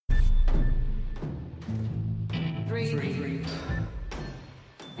Three.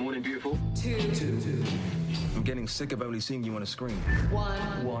 Morning, beautiful. Two. I'm getting sick of only seeing you on a screen.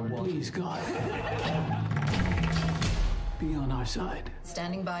 One. Please, God. Be on our side.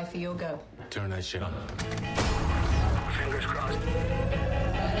 Standing by for your go. Turn that shit on. Fingers crossed.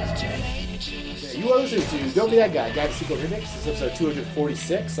 Yeah, you are listening to Don't Be That Guy, Guide to Sequel Remix. This is episode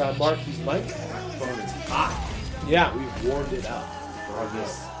 246. I'm Mark, he's Mike. Phone is hot. Yeah, we've warmed it up on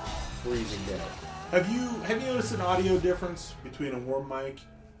this freezing day. Have you noticed an audio difference between a warm mic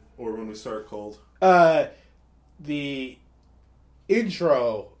or when we start cold? The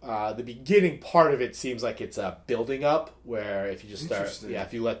intro, the beginning part of it seems like it's building up, where if you just start,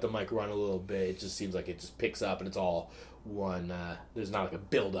 if you let the mic run a little bit, it just seems like it just picks up and it's all one, there's not like a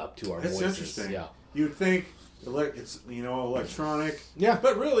build up to our That's voices. interesting. Yeah. You'd think it's, electronic. Yeah.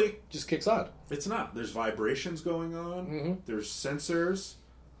 But really, Just kicks on. it's not. There's vibrations going on. Mm-hmm. There's sensors.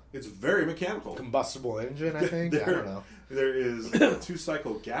 It's very mechanical. Combustible engine, I think. I don't know. There is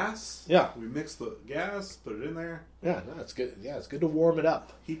two-cycle gas. Yeah. We mix the gas, put it in there, Yeah, no, it's good. Yeah, it's good to warm it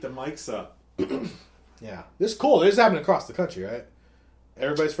up. heat the mics up. Yeah. This is cool. This is happening across the country, right?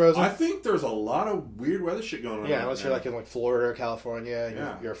 Everybody's frozen? I think there's a lot of weird weather shit going on. Yeah, right unless now. you're like in Florida or California, and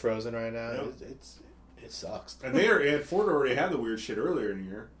Yeah. you're frozen right now. Yep. It sucks. And Ford already had the weird shit earlier in the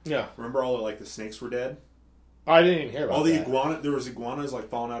year. Yeah. Remember all the snakes were dead? I didn't even hear about All the that. there was iguanas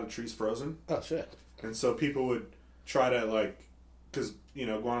falling out of trees frozen. Oh, shit. And so people would try to because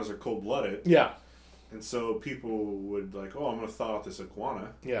iguanas are cold blooded, Yeah. and so people would I'm going to thaw out this iguana,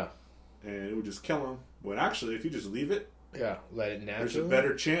 Yeah. and it would just kill them. When actually, if you just leave it, Yeah. Let it naturally. there's a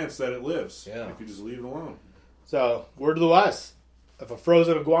better chance that it lives. Yeah. If you just leave it alone, So, word to the wise. If a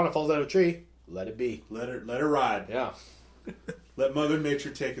frozen iguana falls out of a tree, let it be. let her ride. Yeah. Let Mother Nature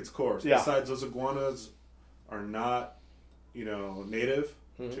take its course. Yeah. Besides, those iguanas are not, native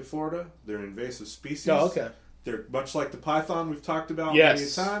to Florida. They're an invasive species. Oh, okay. They're much like the python we've talked about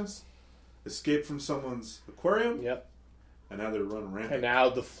Yes. many times. Escaped from someone's aquarium, Yep. and now they're running rampant. And now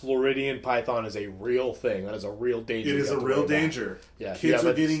the Floridian python is a real thing. That is a real danger. It you is have a to real worry about. danger. Yeah. Kids Yeah, are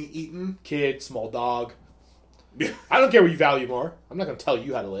but getting eaten. Kid, small dog. Yeah. I don't care what you value more. I'm not going to tell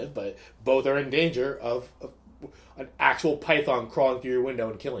you how to live, but both are in danger of an actual python crawling through your window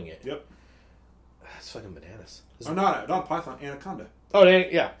and killing it. Yep. That's fucking bananas. Oh, not python, anaconda. Oh,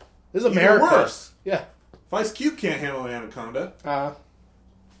 yeah. This is Even America. worse. Yeah. If Ice Cube can't handle an anaconda,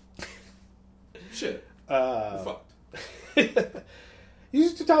 shit, we're fucked. You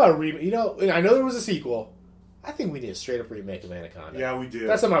used to talk about a remake. I know there was a sequel. I think we need a straight up remake of Anaconda. Yeah, we do.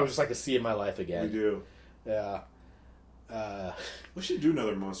 That's something I would just like to see in my life again. We do. Yeah. We should do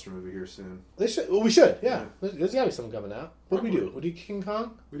another monster movie here soon. They should. Well, we should. Yeah. There's got to be something coming out. What did we do? We did King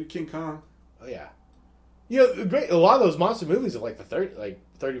Kong. We did King Kong. Oh yeah. Great. A lot of those monster movies of the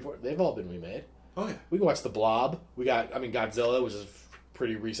 34. They've all been remade. Oh yeah. We can watch The Blob. Godzilla, which is a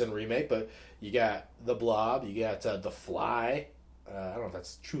pretty recent remake, but you got The Blob. You got The Fly. I don't know if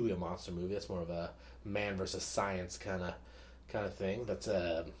that's truly a monster movie. That's more of a man versus science kind of thing. But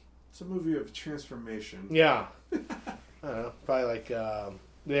It's a movie of transformation. yeah, I don't know. Probably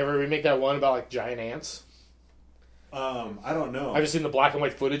they ever remake that one about giant ants? I don't know. I've just seen the black and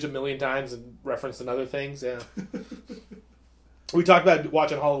white footage a million times and referenced in other things. Yeah. We talked about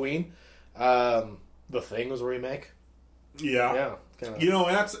watching Halloween. The Thing was a remake. Yeah. Yeah.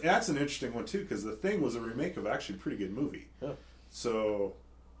 Kinda. That's an interesting one too, because The Thing was a remake of actually a pretty good movie. Yeah. So,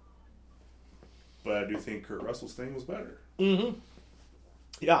 but I do think Kurt Russell's Thing was better. Mm-hmm.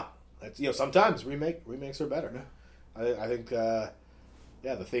 Yeah. That's, sometimes remakes are better. Yeah. I think, The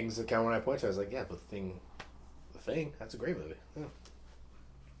Thing's the kind when I point to, I was like, yeah, but The Thing, that's a great movie. Yeah.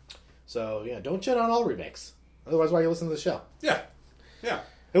 So, don't shit on all remakes. Otherwise, why are you listening to the show? Yeah. Yeah.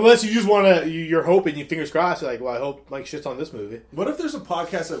 Unless you just want to, you're hoping, you fingers crossed, you're like, well, I hope Mike shits on this movie. What if there's a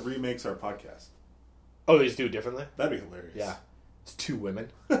podcast that remakes our podcast? Oh, they just do it differently? That'd be hilarious. Yeah. It's two women.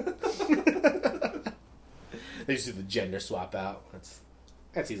 They just do the gender swap out.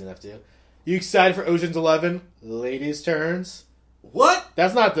 That's easy enough to do. You excited for Ocean's 11? Ladies' turns. What?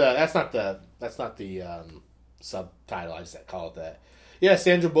 That's not the subtitle. I just call it that. Yeah,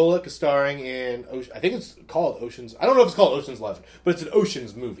 Sandra Bullock is starring in. I think it's called Ocean's. I don't know if it's called Ocean's 11, but it's an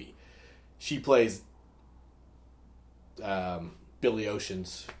Ocean's movie. She plays Billy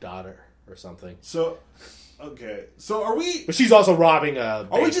Ocean's daughter or something. So, okay. So are we? But she's also robbing a.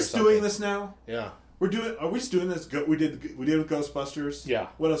 Are we just doing this now? Yeah. Are we just doing this? We did with Ghostbusters. Yeah.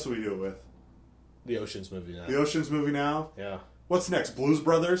 What else do we do it with? The Ocean's movie now. The Ocean's movie now. Yeah. What's next? Blues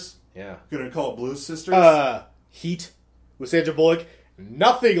Brothers. Yeah. Gonna call it Blues Sisters. Heat with Sandra Bullock.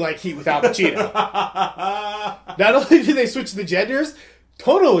 Nothing like Heat with Al Pacino. Not only did they switch the genders,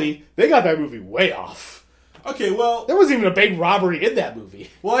 totally, they got that movie way off. Okay, well, There wasn't even a big robbery in that movie.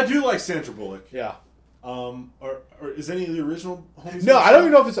 I do like Sandra Bullock. Yeah. Or is any of the original Holmes? No, I don't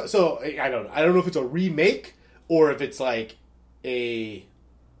even know if it's so. I don't know if it's a remake or if it's like a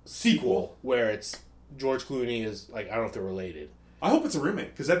sequel where it's George Clooney is like I don't know if they're related. I hope it's a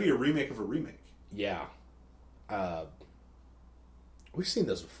remake because that'd be a remake of a remake. Yeah. We've seen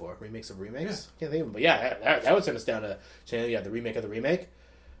those before. Remakes of remakes. Can't think of them. But yeah, that would send us down to channel. Yeah, the remake of the remake.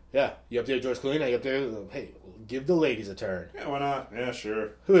 Yeah, you up there, George Clooney? Now you up there? Hey, give the ladies a turn. Yeah, why not? Yeah,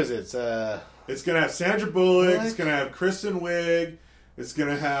 sure. Who is it? It's gonna have Sandra Bullock. What? It's gonna have Kristen Wiig. It's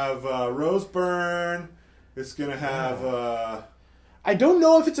gonna have Rose Byrne. It's gonna have. I don't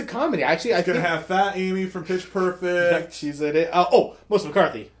know if it's a comedy. Actually, It's gonna have Fat Amy from Pitch Perfect. she's in it. Melissa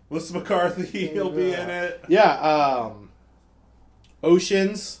McCarthy. Melissa McCarthy, he'll be in it. Yeah.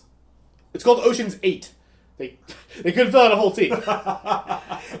 Oceans. It's called Ocean's 8. They couldn't fill out a whole team.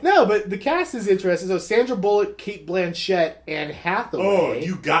 No, but the cast is interesting. So Sandra Bullock, Kate Blanchett, Anne Hathaway. Oh,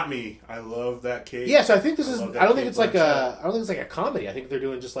 you got me! I love that Kate. Yeah, so I think this is. love that I don't think Kate it's like Blanchett. I don't think it's like a comedy. I think they're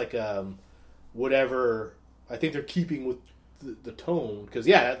doing just like whatever. I think they're keeping with the tone because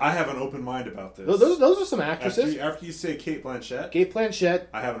I have an open mind about this. those are some actresses. After you say Kate Blanchett, Kate Blanchett,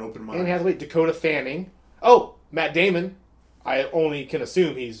 I have an open mind. Anne Hathaway, Dakota Fanning. Oh, Matt Damon. I only can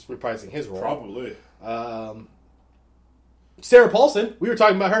assume he's reprising his role. Probably. Sarah Paulson. We were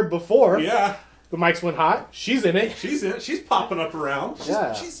talking about her before. Yeah, The mics went hot. She's in it. she's in it. She's popping up around.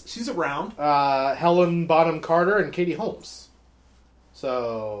 Yeah. She's around. Helen Bonham Carter and Katie Holmes.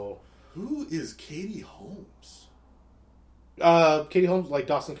 So Who is Katie Holmes? Katie Holmes, like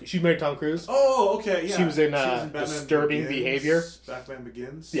Dawson. She married Tom Cruise. Oh, okay. Yeah, She was in, Batman Disturbing Begins, Behavior. Batman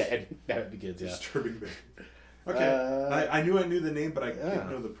Begins. Yeah, and that begins. Yeah. Disturbing Behavior. Okay, I knew the name, but I didn't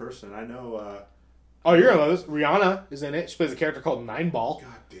know the person. I know. Oh, you're gonna love this. Rihanna is in it. She plays a character called Nine Ball.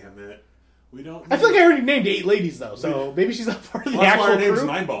 God damn it, we don't. I feel like I already named 8 ladies though, so maybe she's not part of the That's why actual her name's crew.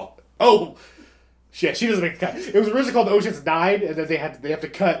 Nine Ball. Oh, shit, she doesn't make the cut. It was originally called Ocean's 9, and then they have to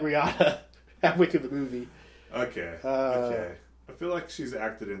cut Rihanna halfway through the movie. Okay. Okay. I feel like she's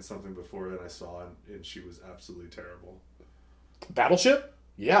acted in something before that I saw, and she was absolutely terrible. Battleship?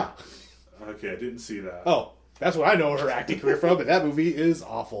 Yeah. Okay, I didn't see that. Oh, that's what I know her acting career from, and that movie is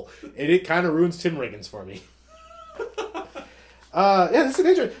awful. And it kind of ruins Tim Riggins for me. Yeah, this is an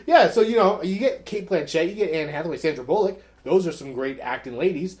interesting. Yeah, so, you get Kate Blanchett, you get Anne Hathaway, Sandra Bullock. Those are some great acting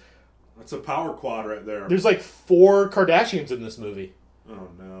ladies. That's a power quad right there. There's like 4 Kardashians in this movie. Oh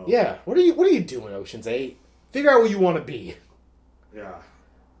no. Yeah, what are you doing, Ocean's 8? Figure out what you want to be. Yeah.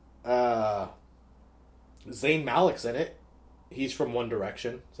 Zayn Malik's in it. He's from One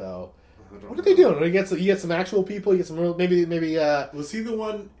Direction. So, what are they doing? You get some actual people. You get some real, maybe. Was he the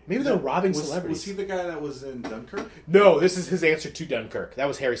one? Maybe they're robbing was, celebrities. Was he the guy that was in Dunkirk? No, this is his answer to Dunkirk. That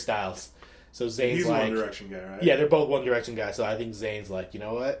was Harry Styles. So Zayn's He's a like, One Direction guy, right? yeah, they're both One Direction guys. So I think Zayn's like, you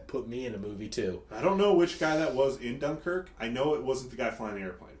know what? Put me in a movie too. I don't know which guy that was in Dunkirk. I know it wasn't the guy flying the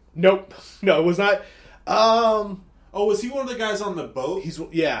airplane. Nope, no, it was not. Oh, was he one of the guys on the boat?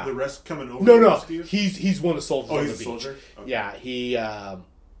 Yeah. The rest coming over. No, to no, rescue? he's one of the soldiers Oh, on he's the a beach. soldier? Okay. Yeah, he. I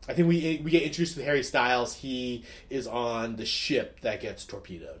think we get introduced to Harry Styles. He is on the ship that gets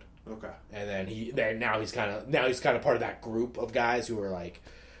torpedoed, Okay. and then now he's kind of part of that group of guys who are like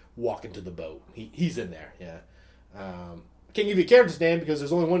walking to the boat. He's in there. Yeah. I can't give you a character's name because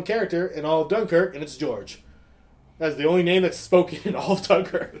there's only one character in all of Dunkirk, and it's George. That's the only name that's spoken in all of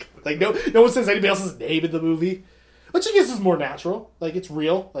Dunkirk. Like no one says anybody else's name in the movie. Which I guess is more natural. Like, it's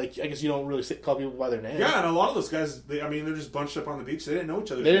real. Like, I guess you don't really call people by their name. Yeah, and a lot of those guys, they're just bunched up on the beach. They didn't know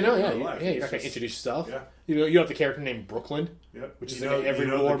each other. They didn't know, yeah. You're not You're not going to introduce yourself. Yeah. You don't have the character named Brooklyn. Yep. Which is in every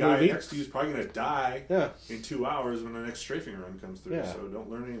war the guy movie. next to you is probably going to die Yeah. in 2 hours when the next strafing run comes through. Yeah. So don't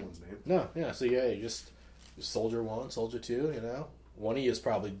learn anyone's name. No, yeah. So, yeah, you just Soldier 1, Soldier 2, One of you is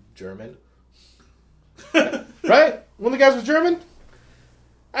probably German. Right? One of the guys was German?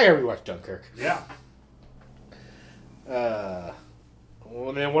 I gotta rewatch Dunkirk. Yeah.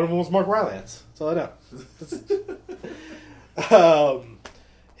 Well, then one of them was Mark Rylance. That's all I know.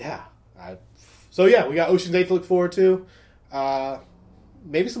 Yeah. So yeah, we got Ocean's 8 to look forward to.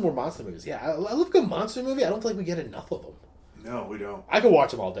 Maybe some more monster movies. Yeah, I love a good monster movie. I don't feel like we get enough of them. No, we don't. I could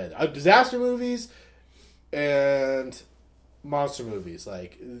watch them all day. Disaster movies and monster movies.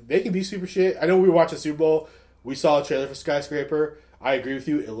 Like, they can be super shit. I know we were watching Super Bowl. We saw a trailer for Skyscraper. I agree with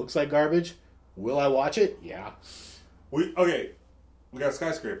you. It looks like garbage. Will I watch it? Yeah. We got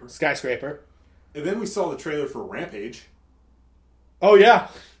Skyscraper. Skyscraper. And then we saw the trailer for Rampage. Oh, yeah.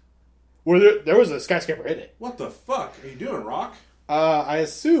 Where there was a skyscraper in it. What the fuck are you doing, Rock? I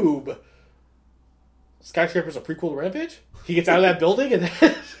assume Skyscraper's a prequel to Rampage? He gets out of that building and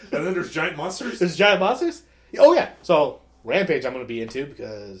then And then there's giant monsters? there's giant monsters? Oh yeah. So Rampage, I'm going to be into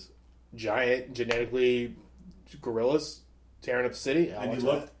because giant genetically gorillas tearing up the city. And you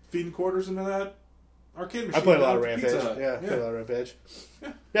love feeding quarters into that arcade machine. I played a lot of Pizza Rampage. Hut. Yeah, played a lot of Rampage.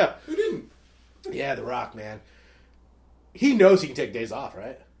 Yeah. Yeah. Who didn't? Yeah, The Rock, man. He knows he can take days off,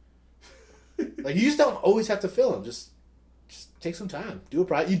 right? Like, you just don't always have to film. Just take some time. Do a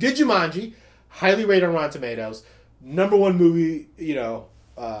project. You did Jumanji. Highly rated on Rotten Tomatoes. #1 movie,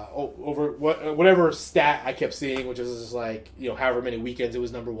 over whatever stat I kept seeing, which is just like, however many weekends it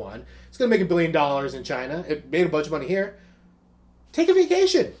was #1. It's going to make $1 billion in China. It made a bunch of money here. Take a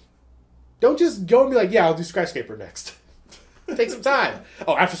vacation. Don't just go and be like, yeah, I'll do Skyscraper next. Take some time.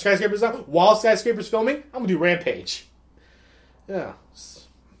 Oh, after Skyscraper's done, while Skyscraper's filming, I'm going to do Rampage. Yeah.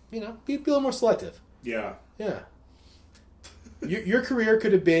 Be a little more selective. Yeah. Yeah. Your career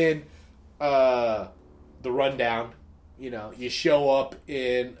could have been The Rundown. You show up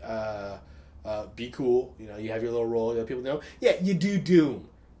in Be Cool. You have your little role. People know. Yeah, you do Doom.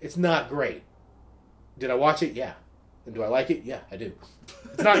 It's not great. Did I watch it? Yeah. And do I like it? Yeah, I do.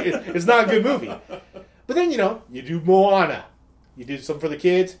 It's not a good movie. But then, you do Moana. You do something for the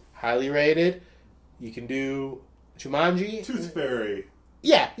kids. Highly rated. You can do Jumanji. Tooth Fairy.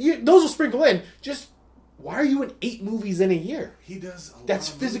 Yeah, those will sprinkle in. Just, why are you in 8 movies in a year? He does a lot That's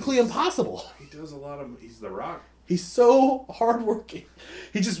of physically movies. impossible. He does a lot of... He's The Rock. He's so hardworking.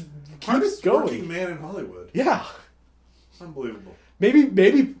 He just keeps Hardest going. working man in Hollywood. Yeah. Unbelievable.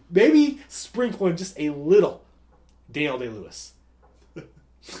 Maybe sprinkle in just a little Daniel Day-Lewis.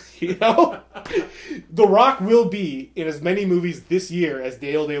 The Rock will be in as many movies this year as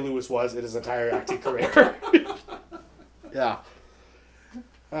Daniel Day-Lewis was in his entire acting career. Yeah.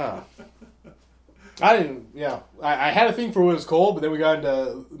 Oh. I didn't, I had a thing for When It Was Cold, but then we got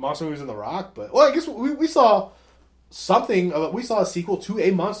into monster movies in The Rock. But, I guess we saw something, we saw a sequel to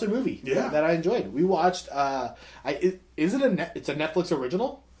a monster movie that I enjoyed. We watched, it's a Netflix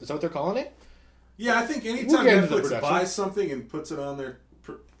original? Is that what they're calling it? Yeah, I think We'll anytime get into the Netflix production. buys something and puts it on their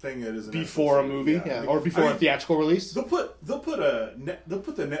thing, it is a Before Netflix a movie, Like, or before a theatrical release. They'll put the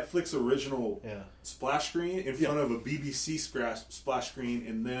Netflix original splash screen in front of a BBC splash screen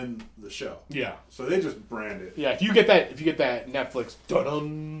and then the show. Yeah. So they just brand it. Yeah, if you get that Netflix,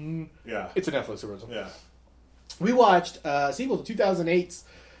 dun-dun, Yeah. it's a Netflix original. Yeah. We watched a sequel to 2008's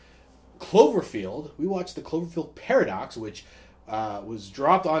Cloverfield. We watched the Cloverfield Paradox, which was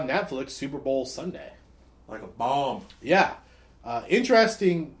dropped on Netflix Super Bowl Sunday. Like a bomb. Yeah.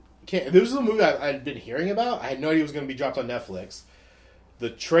 Interesting. This is a movie I'd been hearing about. I had no idea it was going to be dropped on Netflix. The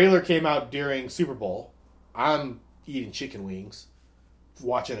trailer came out during Super Bowl. I'm eating chicken wings,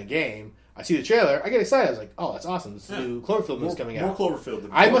 watching a game. I see the trailer. I get excited. I was like, oh, that's awesome. This new Cloverfield movie's coming out. More Cloverfield.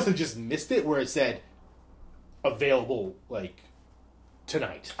 I must have just missed it where it said available,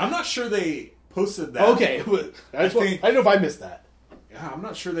 tonight. I'm not sure they posted that. Okay. I don't know if I missed that. Yeah, I'm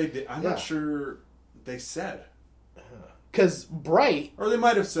not sure they did. I'm not sure they said. Because Bright... Or they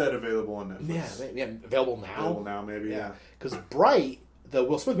might have said available on Netflix. Yeah, available now. Available now, maybe, yeah. Because Bright, the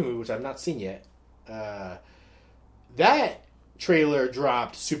Will Smith movie, which I've not seen yet, that trailer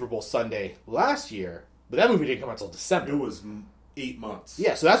dropped Super Bowl Sunday last year, but that movie didn't come out until December. It was 8 months.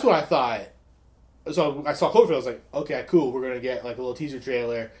 Yeah, so that's what I thought. So I saw Cloverfield, I was like, okay, cool, we're going to get a little teaser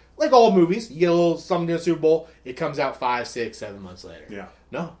trailer. Like all movies, you get a little something in the Super Bowl, it comes out 5, 6, 7 months later. Yeah.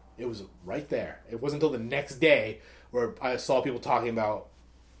 No, it was right there. It wasn't until the next day where I saw people talking about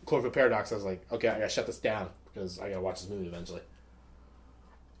Cloverfield Paradox. I was like, okay, I gotta shut this down because I gotta watch this movie eventually.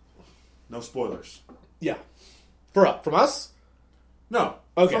 No spoilers. Yeah. From us? No.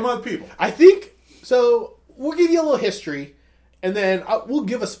 Okay. From other people. I think, so we'll give you a little history and then we'll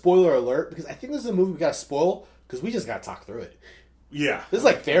give a spoiler alert because I think this is a movie we gotta spoil because we just gotta talk through it. Yeah. This is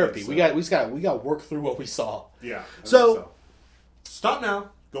like therapy. So. We gotta work through what we saw. Yeah. So stop now.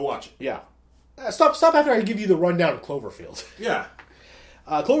 Go watch it. Yeah. Stop after I give you the rundown of Cloverfield. Yeah.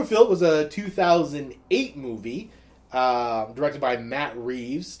 Cloverfield was a 2008 movie directed by Matt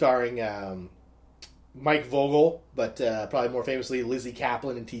Reeves, starring Mike Vogel, but probably more famously Lizzie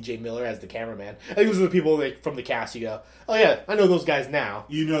Kaplan and T.J. Miller as the cameraman. I think those are the people from the cast you go, oh yeah, I know those guys now.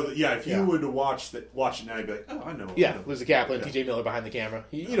 You know that, yeah, if you were to watch it now, you'd be like, oh, I know. Yeah, Lizzie Kaplan and T.J. Miller behind the camera.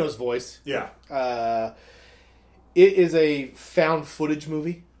 You know his voice. Yeah. It is a found footage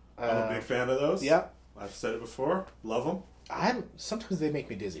movie. I'm a big fan of those. Yeah. I've said it before. Love them. Sometimes they make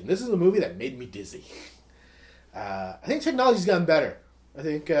me dizzy. And this is a movie that made me dizzy. I think technology's gotten better. I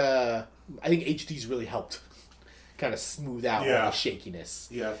think HD's really helped kind of smooth out all the shakiness.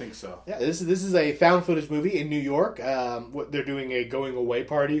 Yeah, I think so. Yeah, this is a found footage movie in New York. They're doing a going away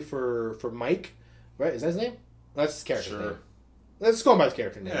party for Mike. Right? Is that his name? That's his character name. Let's go by his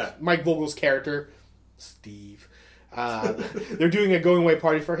character name. Yeah. Mike Vogel's character Steve. They're doing a going away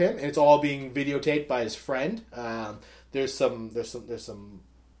party for him, and it's all being videotaped by his friend. There's some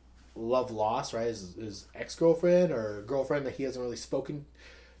love lost, right? His ex-girlfriend or girlfriend that he hasn't really spoken.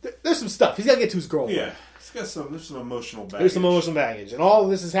 There's some stuff. He's got to get to his girlfriend. Yeah, there's some emotional baggage. There's some emotional baggage. And all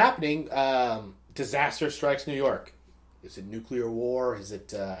of this is happening. Disaster strikes New York. Is it nuclear war? Is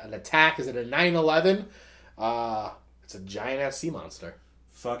it an attack? Is it a 9/11? It's a giant-ass sea monster.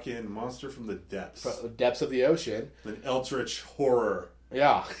 Fucking monster from the depths. From the depths of the ocean. An eldritch horror.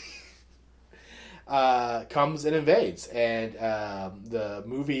 Yeah. Comes and invades. And the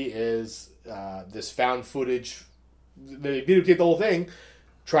movie is this found footage. They videotape the whole thing,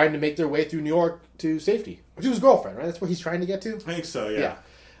 trying to make their way through New York to safety. Which is his girlfriend, right? That's where he's trying to get to? I think so, yeah.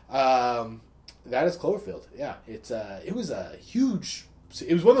 That is Cloverfield. Yeah. It was a huge...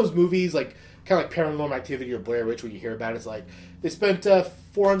 It was one of those movies, like kind of like Paranormal Activity or Blair Witch, where you hear about it. It's like, they spent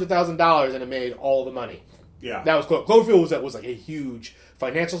 $400,000 and it made all the money. Yeah. That was Cloverfield was like a huge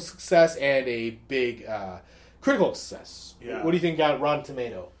financial success and a big critical success. Yeah. What do you think got Rotten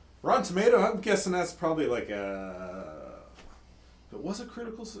Tomato? Rotten Tomato, I'm guessing that's probably like it was a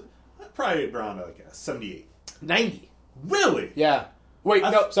critical... Probably around like a 78. 90. Really? Yeah. Wait,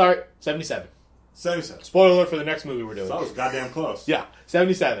 no, sorry. 77. 77. Spoiler alert for the next movie we're doing. So that was goddamn close. Yeah,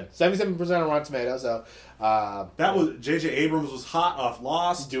 77. 77% on Rotten Tomatoes. So that was... J.J. Abrams was hot off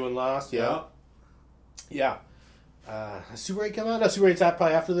Lost. doing Lost, yeah. Yeah. Has Super 8 come out? No, Super 8's out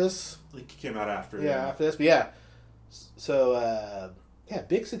probably after this. I think he came out after. Yeah, after this. But yeah. So,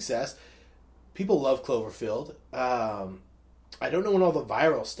 big success. People love Cloverfield. I don't know when all the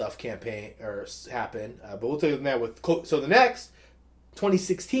viral stuff happened, but we'll tell you that with... So the next,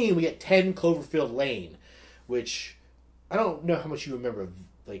 2016, we get 10 Cloverfield Lane, which I don't know how much you remember of,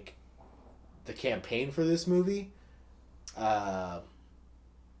 like, the campaign for this movie. It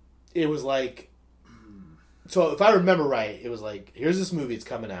was like... So if I remember right, it was like, here's this movie, it's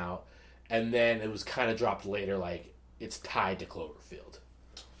coming out, and then it was kind of dropped later, like, it's tied to Cloverfield.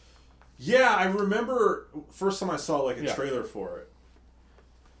 Yeah, I remember first time I saw like a trailer for it.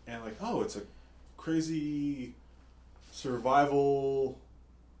 And like, oh, it's a crazy survival,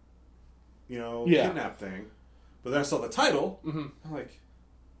 kidnap thing. But then I saw the title, I'm like...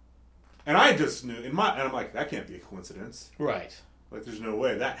 And I just knew, and I'm like, that can't be a coincidence. Right. Like, there's no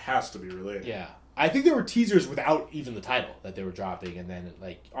way. That has to be related. Yeah. I think there were teasers without even the title that they were dropping, and then,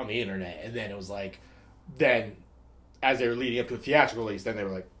 like, on the internet, and then it was like, then, as they were leading up to a theatrical release, then they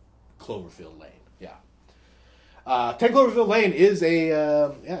were like, Cloverfield Lane. Yeah. 10 Cloverfield Lane is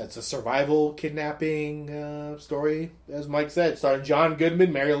it's a survival kidnapping story, as Mike said, starring John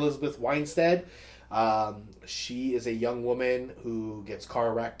Goodman, Mary Elizabeth Winstead. She is a young woman who gets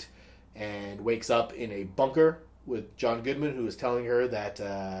car wrecked and wakes up in a bunker with John Goodman, who is telling her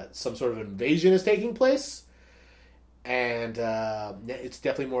that some sort of invasion is taking place. And it's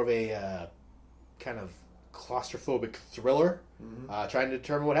definitely more of a kind of claustrophobic thriller, trying to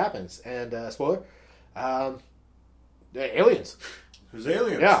determine what happens. And spoiler, aliens. There's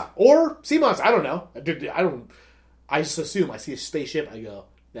aliens. Yeah, or sea monsters. I don't know. I just assume I see a spaceship. I go,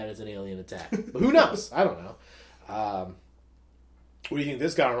 that is an alien attack. But who knows? I don't know. What do you think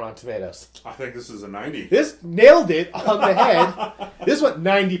this got on Rotten Tomatoes? I think this is a 90. This nailed it on the head. This went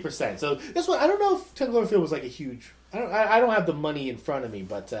 90%. So this one, I don't know if 10 Cloverfield was like a huge. I don't have the money in front of me,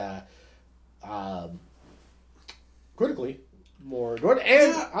 but critically more adored.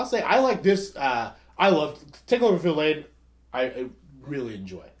 And I'll say I like this. I love 10 Cloverfield Lane. I really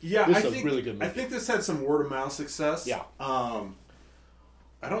enjoy. Yeah, this I is think a really good movie. I think this had some word of mouth success. Yeah.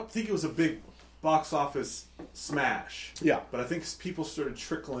 I don't think it was a big box office smash. Yeah. But I think people started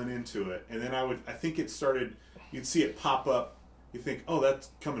trickling into it, and then I think it started. You'd see it pop up. You think, oh, that's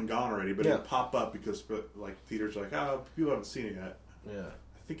come and gone already, but it would pop up because like theaters are like, oh, people haven't seen it yet. Yeah.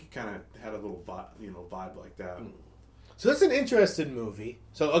 I think it kind of had a little vibe like that. So that's an interesting movie.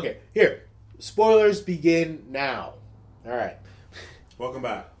 So okay, here, spoilers begin now. All right. Welcome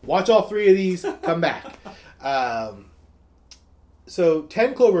back. Watch all 3 of these. Come back. So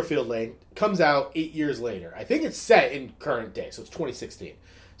 10 Cloverfield Lane comes out 8 years later. I think it's set in current day, so it's 2016.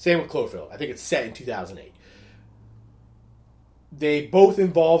 Same with Cloverfield. I think it's set in 2008. They both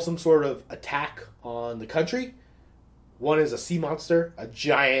involve some sort of attack on the country. One is a sea monster, a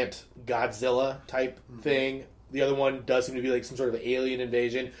giant Godzilla type thing. The other one does seem to be like some sort of alien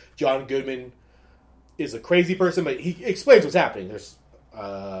invasion. John Goodman is a crazy person, but he explains what's happening. There's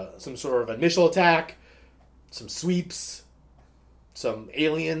some sort of initial attack, some sweeps, some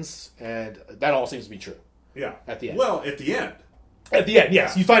aliens, and that all seems to be true. Yeah. At the end. Well, at the end. At the end,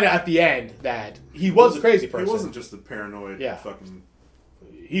 yes. You find out at the end that he was a crazy person. He wasn't just a paranoid fucking...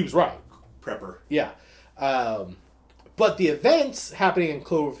 He was right. prepper. Yeah. But the events happening in 10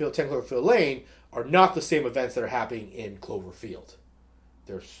 Cloverfield Lane are not the same events that are happening in Cloverfield.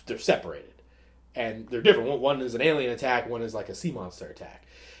 They're separated. And they're different. One is an alien attack, one is like a sea monster attack.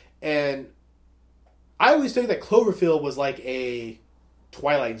 And I always think that Cloverfield was like a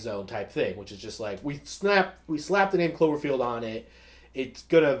Twilight Zone type thing, which is just like, we slap the name Cloverfield on it. It's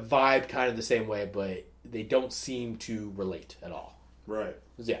going to vibe kind of the same way, but they don't seem to relate at all. Right.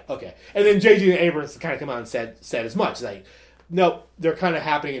 Yeah, okay. And then J.J. Abrams kind of come out and said as much. Like, nope, they're kind of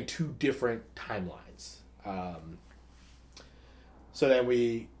happening in two different timelines. So then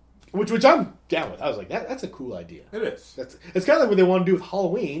which I'm down with. I was like, that's a cool idea. It is. It's kind of like what they want to do with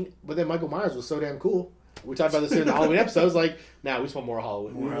Halloween, but then Michael Myers was so damn cool. We talked about this in the Halloween episode. It's like, nah, we just want more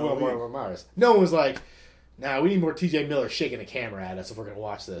Halloween. We want more Myers. No one was like, nah, we need more T.J. Miller shaking a camera at us if we're going to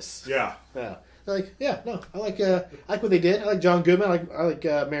watch this. Yeah. Yeah. They're like, yeah, no, I like what they did. I like John Goodman. I like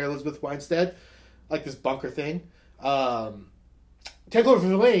Mary Elizabeth Winstead. I like this bunker thing. 10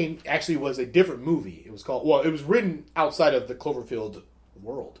 Cloverfield Lane actually was a different movie. It was written outside of the Cloverfield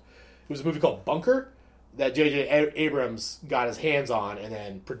world. It was a movie called Bunker that J.J. Abrams got his hands on and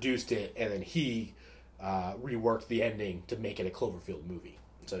then produced it, and then he reworked the ending to make it a Cloverfield movie.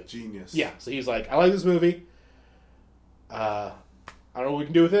 So genius. Yeah, so he's like, I like this movie. I don't know what we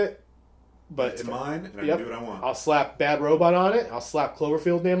can do with it. But it's mine, and I can do what I want. I'll slap Bad Robot on it. I'll slap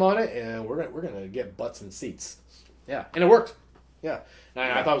Cloverfield name on it, and we're gonna get butts and seats. Yeah, and it worked. Yeah,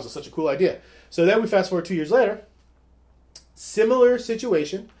 and I thought it was such a cool idea. So then we fast forward 2 years later. Similar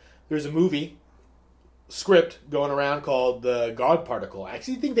situation. There's a movie script going around called The God Particle. I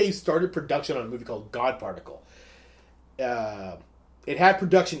actually think they started production on a movie called God Particle. It had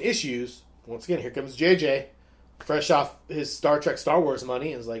production issues. Once again, here comes JJ, fresh off his Star Trek, Star Wars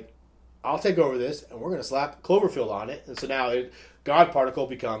money, and is like, I'll take over this, and we're going to slap Cloverfield on it. And so now God Particle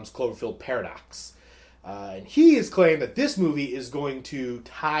becomes Cloverfield Paradox. And he has claimed that this movie is going to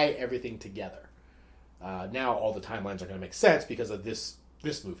tie everything together. Now all the timelines are going to make sense because of this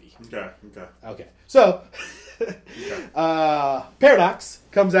movie. Okay. So, Paradox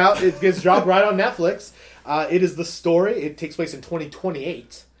comes out. It gets dropped right on Netflix. It is the story. It takes place in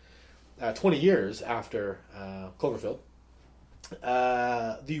 2028, 20 years after Cloverfield.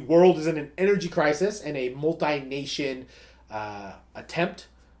 The world is in an energy crisis and a multi-nation attempt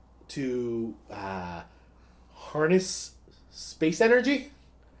to harness space energy.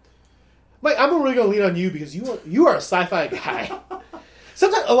 Mike, I'm really going to lean on you because you are a sci-fi guy.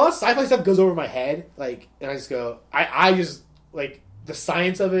 Sometimes a lot of sci-fi stuff goes over my head, like, and I just go, I just like the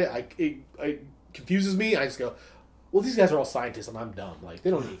science of it. It confuses me. I just go, well, these guys are all scientists and I'm dumb. Like, they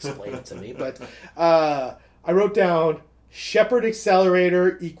don't need to explain it to me. But I wrote down Shepard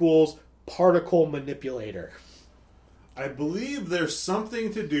accelerator equals particle manipulator. I believe there's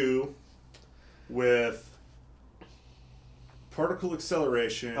something to do with particle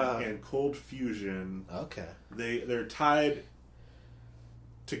acceleration and cold fusion. Okay. They're tied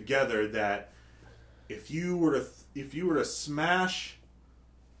together. That if you were to smash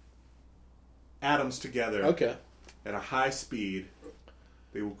atoms together, at a high speed,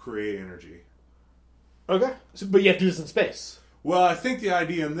 they will create energy. Okay. But you have to do this in space. Well, I think the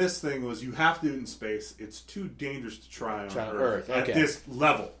idea in this thing was you have to do it in space. It's too dangerous to try on Earth at this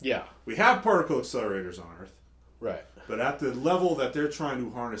level. Yeah. We have particle accelerators on Earth. Right. But at the level that they're trying to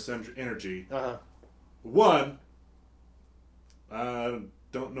harness energy, one, I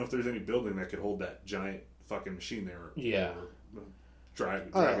don't know if there's any building that could hold that giant fucking machine there. Yeah.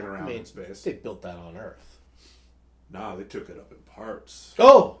 Dragging around in space. They built that on Earth. No, they took it up in parts.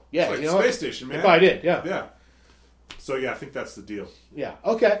 Oh, yeah. It's like space station, man. They probably did, yeah. Yeah. So, yeah, I think that's the deal. Yeah.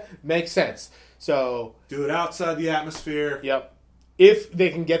 Okay. Makes sense. So, do it outside the atmosphere. Yep. If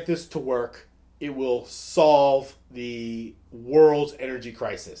they can get this to work, it will solve the world's energy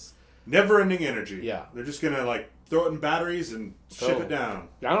crisis. Never-ending energy. Yeah. They're just going to, like, throw it in batteries and ship it down.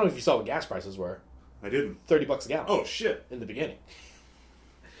 I don't know if you saw what gas prices were. I didn't. $30 a gallon. Oh, shit. In the beginning.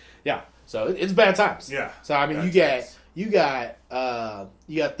 Yeah. So, it's bad times. Yeah. So, I mean, you got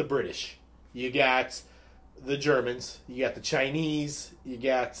the British. You got the Germans. You got the Chinese. You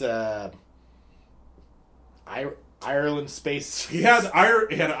got Ireland space. He had an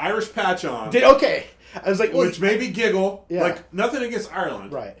Irish patch on. Okay. I was like, which made me giggle. Yeah. Like, nothing against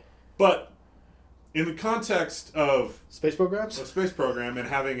Ireland. Right. But in the context of space programs? A space program and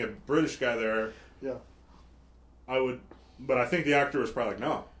having a British guy there, yeah, I would. But I think the actor was probably like,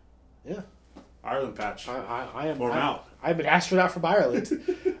 no. Yeah. Ireland patch. I'm out. I'm an astronaut from Ireland.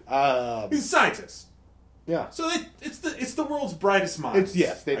 He's a scientist. Yeah. So it's the world's brightest minds.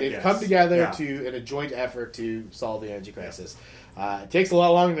 They've come together in a joint effort to solve the energy crisis. It takes a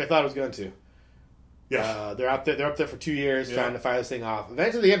lot longer than I thought it was going to. Yeah. They're up there for 2 years trying to fire this thing off.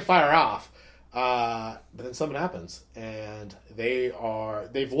 Eventually, they get to fire off, but then something happens, and they've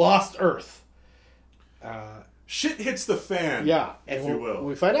lost Earth. Shit hits the fan. Yeah, if and you will. what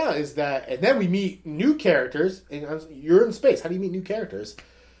we find out is that, and then we meet new characters. And you're in space. How do you meet new characters?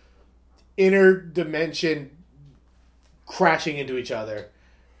 Interdimension crashing into each other.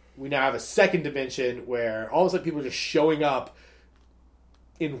 We now have a second dimension where all of a sudden people are just showing up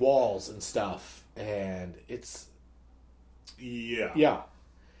in walls and stuff, and it's Yeah.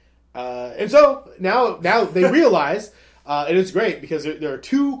 and so now they realize, and it's great because there are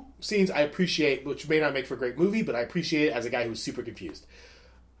two scenes I appreciate, which may not make for a great movie, but I appreciate it as a guy who's super confused.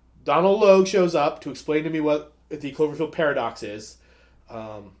 Donald Logue shows up to explain to me what the Cloverfield paradox is.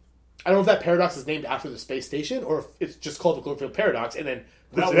 I don't know if that paradox is named after the space station or if it's just called the Cloverfield paradox, and then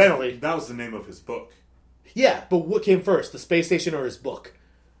coincidentally, that was the name of his book. yeah. But what came first, the space station or his book?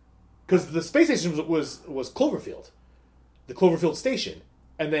 Because the space station was Cloverfield, the Cloverfield station,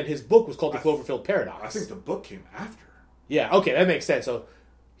 and then his book was called the Cloverfield paradox. I think the book came after. Yeah, okay, that makes sense. So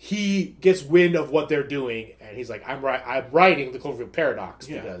he gets wind of what they're doing, and he's like, I'm writing the Cloverfield paradox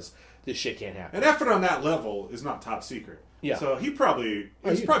because this shit can't happen. And effort on that level is not top secret. Yeah. So it's probably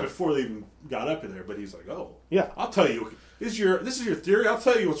before they even got up in there, but he's like, oh, yeah, I'll tell you. This is your theory. I'll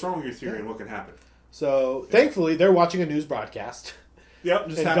tell you what's wrong with your theory and what can happen. So thankfully, they're watching a news broadcast. Yep.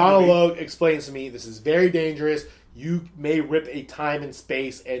 And Donald Logue explains to me, this is very dangerous. You may rip a time and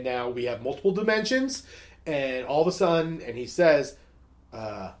space, and now we have multiple dimensions. And all of a sudden, and he says,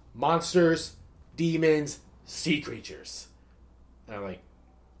 monsters, demons, sea creatures. And I'm like,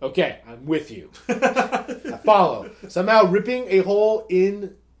 okay, I'm with you. I follow. Somehow ripping a hole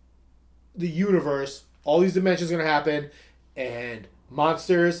in the universe, all these dimensions are going to happen, and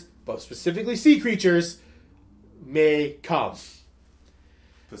monsters, but specifically sea creatures, may come.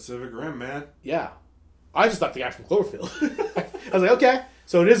 Pacific Rim, man. Yeah. I just thought the guy from Cloverfield. I was like, okay,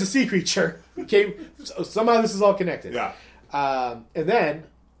 so it is a sea creature. Somehow this is all connected. Yeah. And then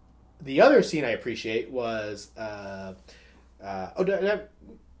the other scene I appreciate was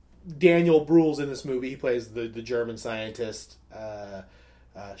Daniel Bruhl's in this movie. He plays the German scientist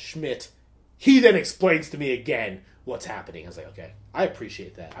Schmidt. He then explains to me again what's happening. I was like, okay, I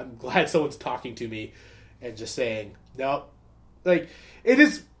appreciate that. I'm glad someone's talking to me and just saying, no. Like, it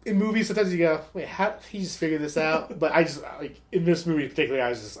is in movies, sometimes you go, wait, how did he just figure this out? But I just, like, in this movie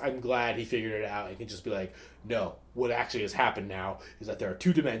particularly, I'm glad he figured it out and can just be like, no, what actually has happened now is that there are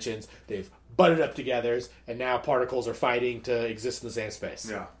two dimensions, they've butted up together, and now particles are fighting to exist in the same space.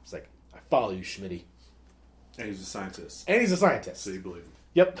 Yeah. It's like, I follow you, Schmitty. And he's a scientist. And he's a scientist. So you believe him.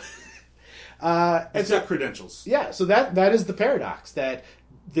 Yep. He's got credentials. Yeah, so that is the paradox, that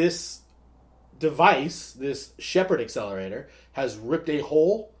this device, this Shepard accelerator, has ripped a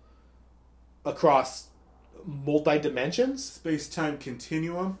hole across multi-dimensions. Space-time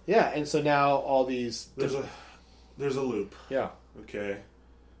continuum. Yeah, and so now all these... There's a loop. Yeah. Okay.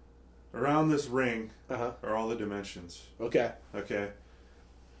 Around this ring Uh-huh. are all the dimensions. Okay. Okay.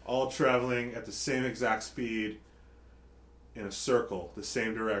 All traveling at the same exact speed in a circle, the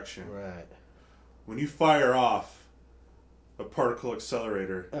same direction. Right. When you fire off a particle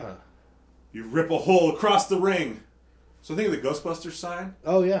accelerator, Uh-huh. you rip a hole across the ring. So think of the Ghostbusters sign.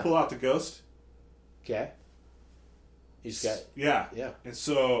 Oh, yeah. Pull out the ghost. Okay. You just got... Yeah. Yeah. And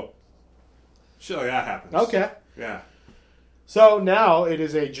so, shit like that happens. Okay. Yeah. So now it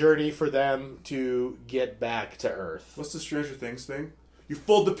is a journey for them to get back to Earth. What's the Stranger Things thing? You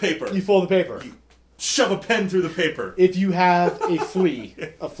fold the paper. You fold the paper. You shove a pen through the paper. If you have a flea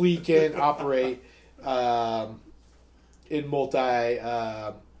can operate in multi...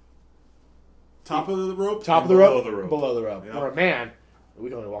 Top of the rope? Top of the below rope? the rope. Below the rope. Yep. Or a man. We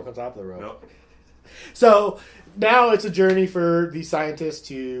can only walk on top of the rope. Nope. So now it's a journey for these scientists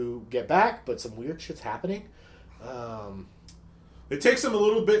to get back, but some weird shit's happening. It takes them a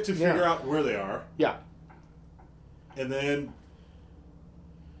little bit to figure Yeah. out where they are. Yeah. And then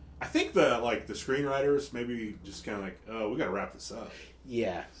I think the screenwriters maybe just kind of like, oh, we got to wrap this up.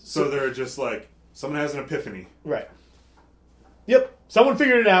 Yeah. So they're just like, someone has an epiphany. Right. Yep. Someone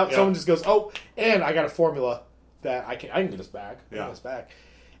figured it out. Yep. Someone just goes, oh, and I got a formula that I can get us back. Yeah. Get us back.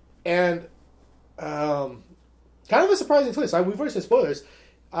 And kind of a surprising twist. We've already said spoilers.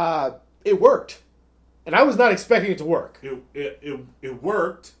 It worked. And I was not expecting it to work. It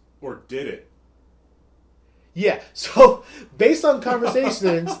worked, or did it? Yeah. So, based on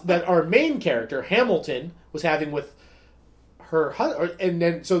conversations that our main character, Hamilton, was having with her husband, and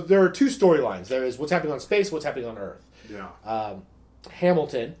then, so there are two storylines. There is what's happening on space, what's happening on Earth. Yeah.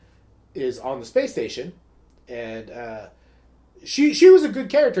 Hamilton is on the space station, and she was a good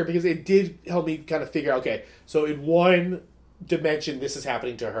character because it did help me kind of figure out, okay, so in one dimension this is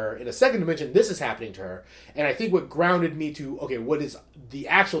happening to her, in a second dimension this is happening to her, and I think what grounded me to, okay, what is the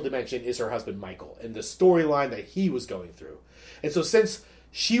actual dimension is her husband Michael and the storyline that he was going through. And so since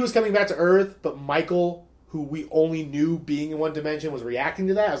she was coming back to Earth, but Michael, who we only knew being in one dimension, was reacting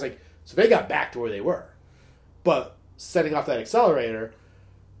to that, I was like, so they got back to where they were. But setting off that accelerator,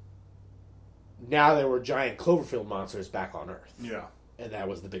 now there were giant Cloverfield monsters back on Earth. Yeah. And that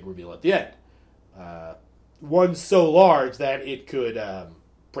was the big reveal at the end. One so large that it could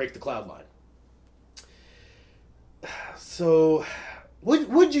break the cloud line. So, what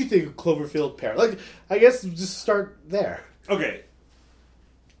did you think of Cloverfield Paradox? Like, I guess just start there. Okay.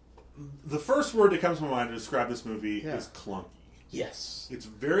 The first word that comes to my mind to describe this movie is clunky. Yes. It's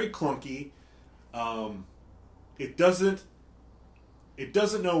very clunky. It doesn't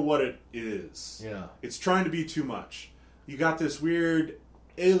know what it is. Yeah. It's trying to be too much. You got this weird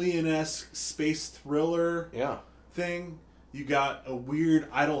alien-esque space thriller thing. You got a weird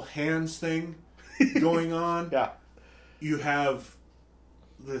idle hands thing going on. Yeah. You have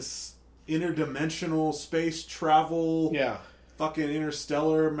this interdimensional space travel. Yeah. Fucking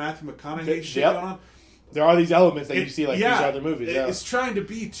Interstellar, Matthew McConaughey shit Yep. going on. There are these elements that you see like these other movies. It's trying to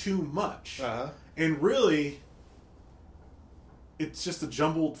be too much. Uh-huh. And really, it's just a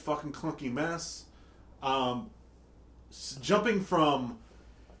jumbled fucking clunky mess. Jumping from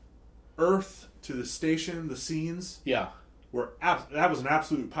Earth to the station, the scenes, Yeah. that was an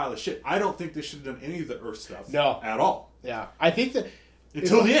absolute pile of shit. I don't think they should have done any of the Earth stuff at all. Yeah. I think that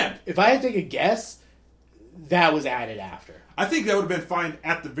Until the end. If I had to take a guess, that was added after. I think that would have been fine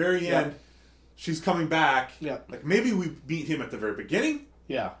at the very end. She's coming back. Yeah. Like maybe we meet him at the very beginning.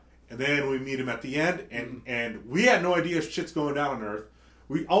 Yeah. And then we meet him at the end, and we had no idea if shit's going down on Earth.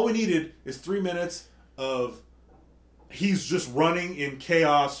 All we needed is 3 minutes of he's just running in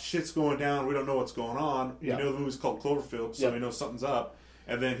chaos, shit's going down, we don't know what's going on. Yeah. We know the movie's called Cloverfield, so we know something's up.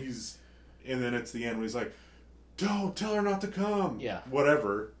 And then it's the end when he's like, "Don't tell her not to come." Yeah.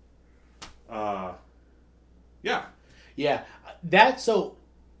 Whatever. Yeah. Yeah. So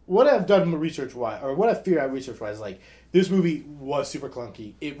what I've done research-wise, or what I figured out research-wise, like, this movie was super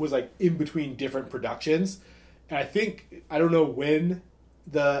clunky. It was, like, in between different productions. And I don't know when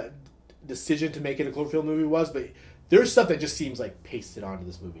the decision to make it a Cloverfield movie was, but there's stuff that just seems, like, pasted onto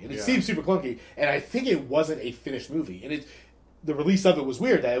this movie. And it seems super clunky. And I think it wasn't a finished movie. And the release of it was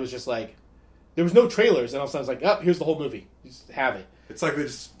weird, that it was just, like, there was no trailers. And all of a sudden it's like, oh, here's the whole movie. Just have it. It's like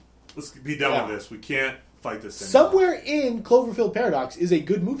let's be done with this. We can't fight this anymore. Somewhere in Cloverfield Paradox is a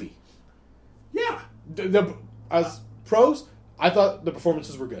good movie. Yeah. As pros, I thought the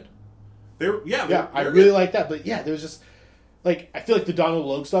performances were good. I really good. liked that. But yeah, there was just, like, I feel like the Donald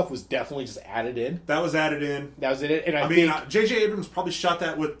Logue stuff was definitely just added in. That was added in. That was it. And I mean, think J.J. Abrams probably shot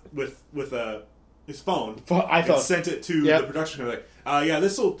that with his phone. I thought and sent it to the production company. Like,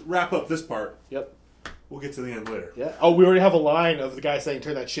 this will wrap up this part. Yep. We'll get to the end later. Yeah. Oh, we already have a line of the guy saying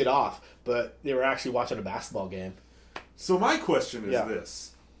 "turn that shit off," but they were actually watching a basketball game. So my question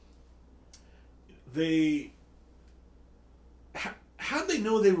is this: how'd they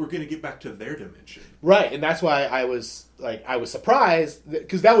know they were going to get back to their dimension? Right, and that's why I was surprised,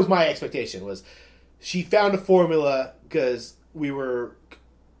 because that was my expectation, was she found a formula, because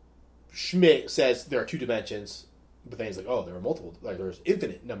Schmidt says there are 2 dimensions, but then he's like, oh, there are multiple, like, there's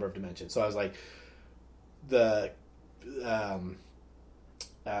infinite number of dimensions. So I was like, what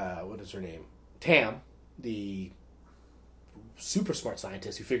is her name? Tam, the super smart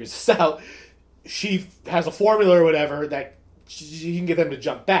scientist who figures this out, she has a formula or whatever that she can get them to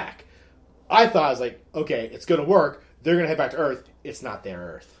jump back. I was like, okay, it's going to work. They're going to head back to Earth. It's not their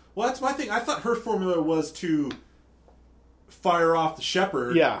Earth. Well, that's my thing. I thought her formula was to fire off the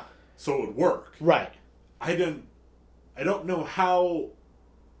Shepherd, so it would work. Right. I don't know how.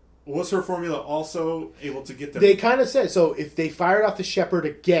 Was her formula also able to get them? They kind of said, so if they fired off the Shepherd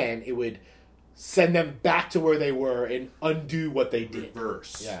again, it would send them back to where they were and undo what they did.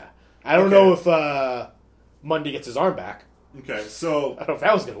 Reverse. Yeah. I don't know if Mundy gets his arm back. Okay, so I don't know if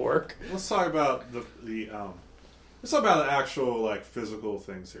that was going to work. Let's talk about let's talk about the actual, like, physical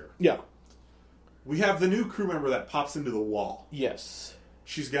things here. Yeah. We have the new crew member that pops into the wall. Yes.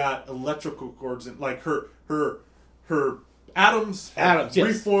 She's got electrical cords and, like, her atoms yes.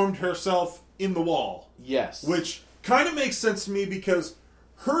 reformed herself in the wall. Yes. Which kind of makes sense to me because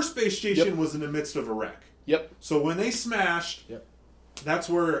her space station was in the midst of a wreck. Yep. So when they smashed, that's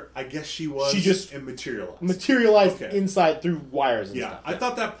where I guess she was. She just materialized inside through wires and stuff. I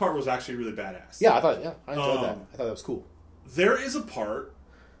thought that part was actually really badass. Yeah, I enjoyed that. I thought that was cool. There is a part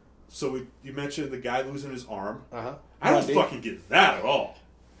So you mentioned the guy losing his arm. Uh-huh. I don't Monday. fucking get that at all.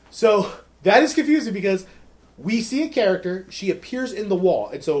 So that is confusing because we see a character, she appears in the wall,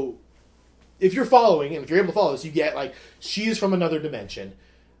 and so if you're following, and if you're able to follow this, you get like she is from another dimension.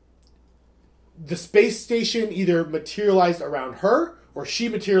 The space station either materialized around her, or she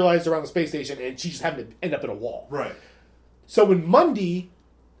materialized around the space station, and she just happened to end up in a wall. Right. So when Mundy,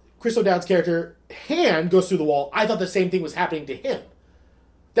 Chris O'Dowd's character, hand goes through the wall, I thought the same thing was happening to him.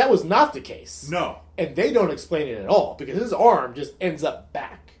 That was not the case. No. And they don't explain it at all, because his arm just ends up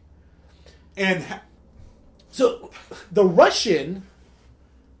back. And So the Russian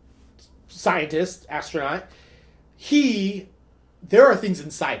scientist, astronaut, there are things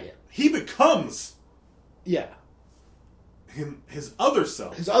inside him. he becomes Yeah. his other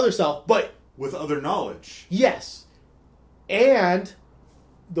self His other self, but with other knowledge. yes. And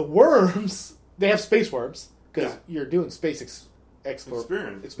the worms, they have space worms, because Yeah. you're doing space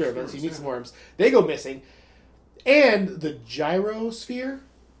Experiments. experiments. You meet Yeah. some worms. They go missing. And the gyrosphere,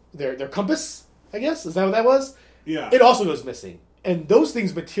 their compass, I guess, is that what that was? Yeah. It also goes missing. And those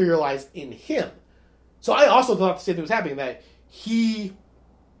things materialize in him. So I also thought the same thing was happening, that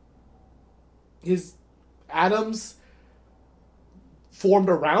his atoms formed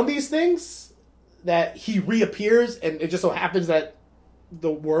around these things, that he reappears, and it just so happens that the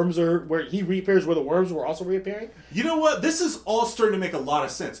worms are where he reappears, where the worms were also reappearing. You know what? This is all starting to make a lot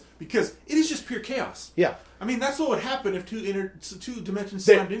of sense because it is just pure chaos. Yeah. I mean, that's what would happen if two dimensions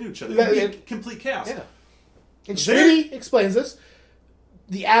They- slammed into each other. It would be complete chaos. Yeah. And There- Schmitty explains this.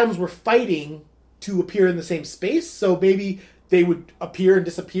 The atoms were fighting to appear in the same space, so maybe they would appear and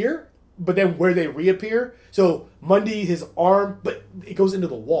disappear, but then where they reappear. So Mundy, his arm, but it goes into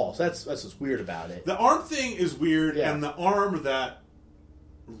the wall. So that's what's weird about it. The arm thing is weird, Yeah. and the arm that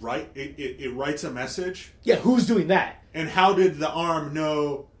it writes a message. Yeah, who's doing that? And how did the arm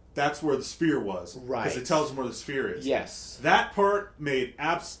know that's where the sphere was? Right. Because it tells them where the sphere is. Yes. That part made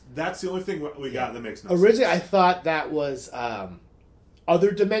that's the only thing we got that makes no sense. Originally, I thought that was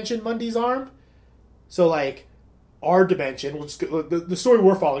other dimension Mundy's arm. So, like, our dimension, the story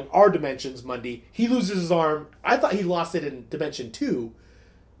we're following, our dimension's Mundy. He loses his arm. I thought he lost it in Dimension 2.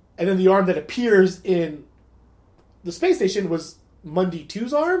 And then the arm that appears in the space station was Mundy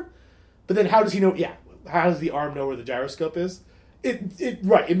 2's arm. But then how does he know? Yeah, how does the arm know where the gyroscope is? It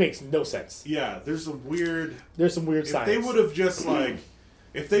makes no sense. Yeah, there's some weird. There's some weird If science. they would have just like,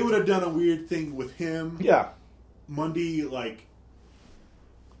 if they would have done a weird thing with him, Yeah. Mundy, like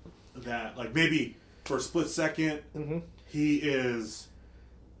that, like maybe for a split 2nd, he is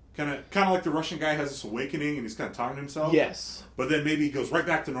kind of like the Russian guy has this awakening and he's kind of talking to himself. Yes. But then maybe he goes right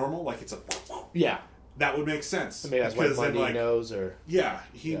back to normal, like it's a. Yeah. That would make sense. Maybe that's why Because then, Mundy like, knows, or Yeah,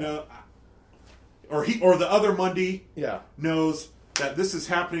 he know, or the other Mundy yeah. knows that this is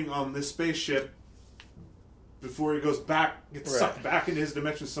happening on this spaceship before he goes back, gets Right. sucked back into his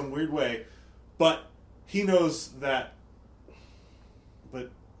dimension some weird way. But he knows that. But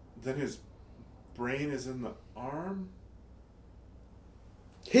then his brain is in the arm.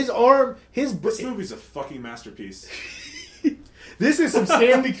 His arm, This movie's a fucking masterpiece. This is some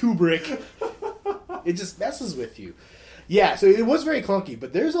Stanley Kubrick. It just messes with you. Yeah, so it was very clunky,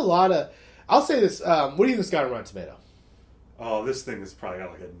 but there's a lot of. I'll say this. What do you think it's got on Rotten Tomato? Oh, this thing has probably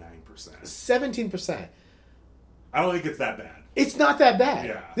got like a 9%. 17%. I don't think it's that bad. It's not that bad.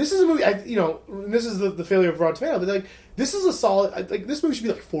 Yeah. This is a movie. And this is the failure of Rotten Tomato, but like this is a solid. Like this movie should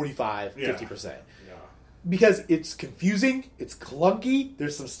be like 45, Yeah. 50%. Yeah. Because it's confusing, it's clunky.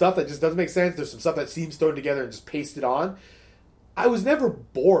 There's some stuff that just doesn't make sense. There's some stuff that seems thrown together and just pasted on. I was never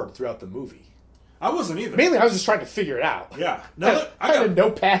bored throughout the movie. I wasn't either. Mainly, I was just trying to figure it out. Yeah. I had a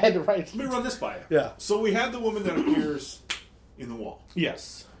notepad, right? Let me run this by you. Yeah. So we had the woman that appears in the wall.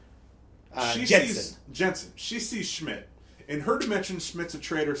 Yes. She Jensen. sees Jensen. She sees Schmidt. In her dimension, Schmidt's a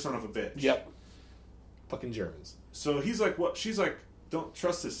traitor, son of a bitch. Yep. Fucking Germans. So he's like, what? She's like, don't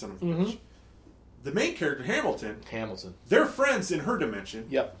trust this son of a Mm-hmm. bitch. The main character, Hamilton, Hamilton. they're friends in her dimension.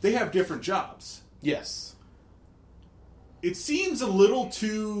 Yep. They have different jobs. Yes. It seems a little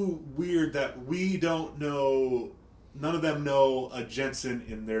too weird that we don't know. None of them know a Jensen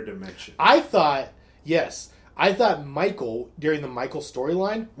in their dimension. I thought Michael, during the Michael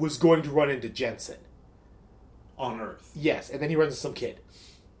storyline, was going to run into Jensen. On Earth. Yes, and then he runs into some kid.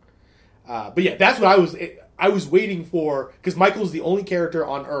 But yeah, that's what I was waiting for, because Michael's the only character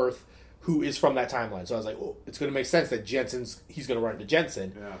on Earth who is from that timeline. So I was like, well, it's going to make sense that he's going to run into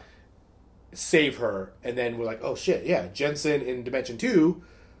Jensen, Yeah. save her, and then we're like, oh shit, yeah, Jensen in Dimension 2,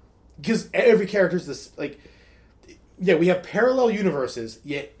 because every character's this, like, yeah, we have parallel universes,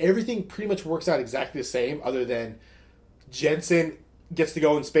 yet everything pretty much works out exactly the same, other than Jensen gets to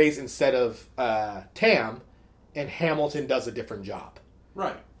go in space instead of Tam, and Hamilton does a different job.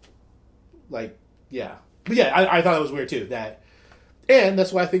 Right. Like, yeah. But yeah, I thought that was weird too. And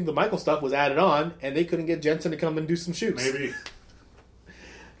that's why I think the Michael stuff was added on, and they couldn't get Jensen to come and do some shoots. Maybe.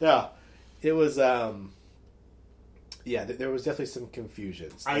 Yeah. It was, there was definitely some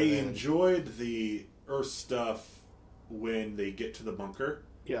confusions. I enjoyed the Earth stuff when they get to the bunker.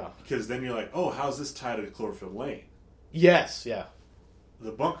 Yeah. Because then you're like, oh, how's this tied to Cloverfield Lane? Yes, yeah.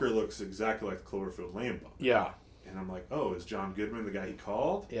 The bunker looks exactly like the Cloverfield Lane bunker. Yeah. And I'm like, oh, is John Goodman the guy he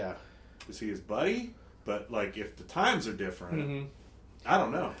called? Yeah. Is he his buddy? But, like, if the times are different, Mm-hmm. I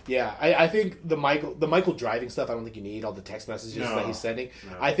don't know. Yeah, I think the Michael driving stuff, I don't think you need all the text messages that he's sending.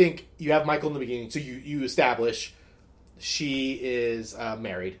 No. I think you have Michael in the beginning, so you establish she is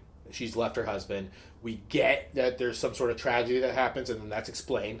married. She's left her husband. We get that there's some sort of tragedy that happens, and then that's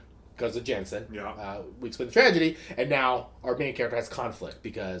explained because of Jensen. Yeah. We explain the tragedy, and now our main character has conflict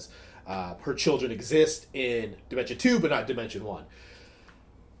because her children exist in Dimension 2, but not Dimension 1.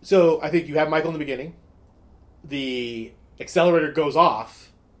 So I think you have Michael in the beginning. The accelerator goes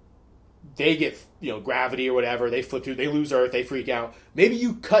off. They get, gravity or whatever. They flip through. They lose Earth. They freak out. Maybe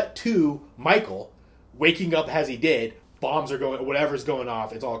you cut to Michael waking up as he did. Bombs are going, whatever's going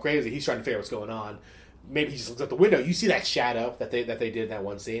off. It's all crazy. He's trying to figure out what's going on. Maybe he just looks out the window. You see that shadow that they did in that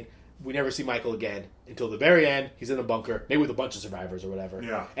one scene. We never see Michael again until the very end. He's in a bunker, maybe with a bunch of survivors or whatever.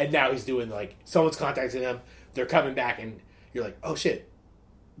 Yeah. And now he's doing, someone's contacting him. They're coming back, and you're like, oh, shit.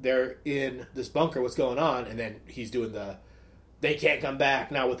 They're in this bunker. What's going on? And then he's doing they can't come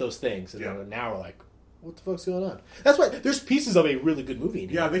back now with those things. And then now we're like, what the fuck's going on? That's why there's pieces of a really good movie in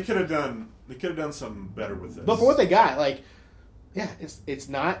here. Yeah, they could have done something better with this. But for what they got, it's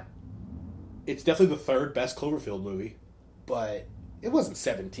definitely the third best Cloverfield movie, but it wasn't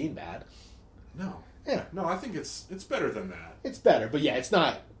 17 bad. No. Yeah. No, I think it's better than that. It's better, but yeah, it's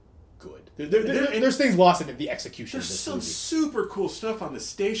not good. There's things lost in the execution There's of this some movie. super cool stuff on the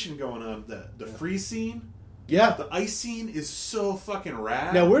station going on. The freeze scene, Yeah. the ice scene is so fucking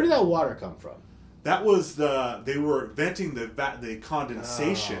rad. Now, where did that water come from? That was they were venting the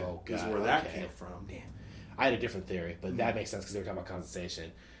condensation Oh, is God, where that okay. came from. Damn. I had a different theory, but that makes sense because they were talking about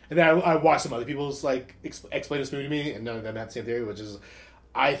condensation. And then I watched some other people's explain this movie to me, and none of them had the same theory, which is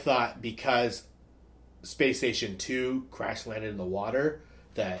I thought because Space Station 2 crash landed in the water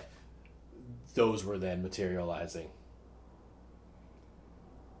that those were then materializing.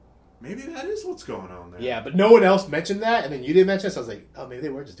 Maybe that is what's going on there. Yeah, but no one else mentioned that, and then you didn't mention it, so I was like, oh, maybe they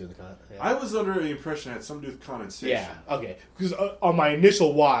were just doing the con. Yeah. I was under the impression it had something to do with condensation. Yeah, okay. Because on my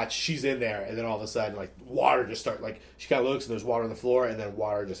initial watch, she's in there, and then all of a sudden, water just starts, she kind of looks, and there's water on the floor, and then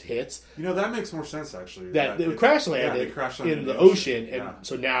water just hits. That makes more sense, actually. That they crash landed in the ocean, and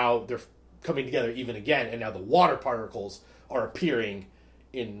so now they're coming together even again, and now the water particles are appearing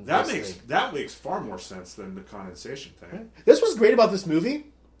in that this thing. makes far more sense than the condensation thing. This was great about this movie.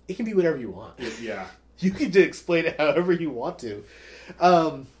 It can be whatever you want. Yeah. You can just explain it however you want to.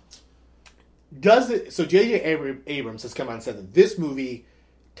 So J.J. Abrams has come out and said that this movie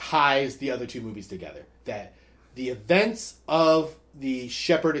ties the other two movies together. That the events of the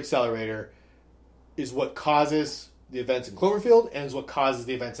Shepard Accelerator is what causes the events in Cloverfield and is what causes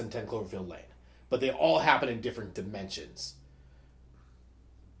the events in 10 Cloverfield Lane. But they all happen in different dimensions.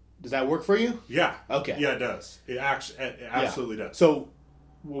 Does that work for you? Yeah. Okay. Yeah, it does. It absolutely does. So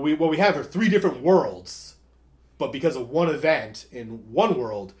what we have are three different worlds, but because of one event in one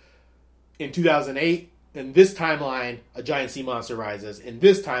world, in 2008, in this timeline, a giant sea monster rises. In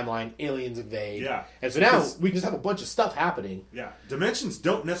this timeline, aliens invade. Yeah. And so now we just have a bunch of stuff happening. Yeah. Dimensions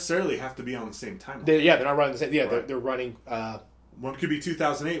don't necessarily have to be on the same timeline. They're not running the same. Yeah, Right. they're running. One could be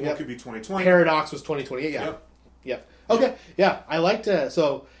 2008, one Yep. could be 2020. Paradox was 2028. Yeah. Yep. Okay. Yeah, I liked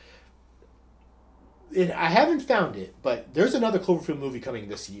so. I haven't found it, but there's another Cloverfield movie coming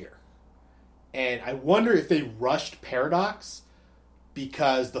this year. And I wonder if they rushed Paradox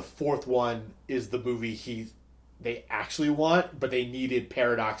because the fourth one is the movie they actually want, but they needed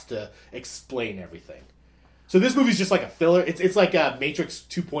Paradox to explain everything. So this movie's just like a filler. It's like a Matrix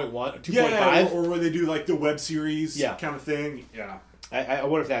 2.1, 2.5. Yeah, or where they do the web series Yeah. kind of thing. Yeah. I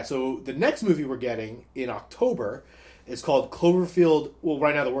wonder if that. So the next movie we're getting in October is called Cloverfield. Well,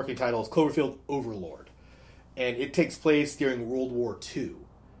 right now the working title is Cloverfield Overlord, and it takes place during World War II,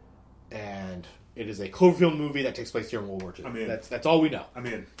 and it is a Cloverfield movie that takes place during World War II. I mean, that's all we know. I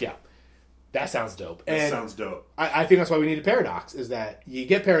mean, Yeah, that sounds dope. that And sounds dope. I think that's why we needed Paradox. Is that you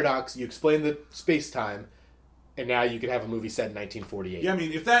get Paradox, you explain the space time, and now you could have a movie set in 1948. Yeah, I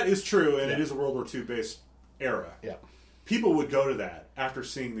mean, if that is true and it Yeah. is a World War II based era, Yeah. people would go to that after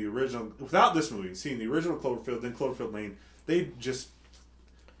seeing the original. Without this movie, seeing the original Cloverfield, then Cloverfield Lane, they'd just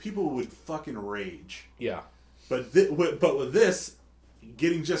people would fucking rage. Yeah. But with this,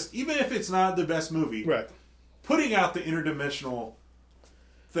 getting just even if it's not the best movie, Right. putting out the interdimensional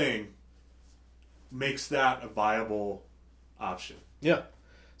thing makes that a viable option. Yeah.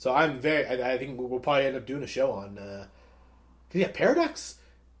 So I'm very. I think we'll probably end up doing a show on. 'Cause yeah, Paradox.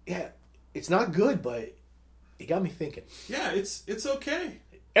 Yeah, it's not good, but it got me thinking. Yeah, it's okay.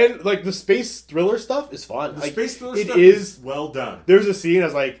 And like the space thriller stuff is fun. The Like, space thriller it stuff is. is well done. There's a scene I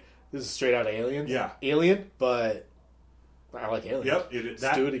was like, "This is straight out of Alien." Yeah. Alien, but I like Alien. Yep,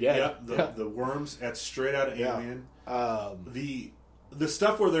 Let's do it again. Yep, the worms. That's straight out of Yeah. Alien. The The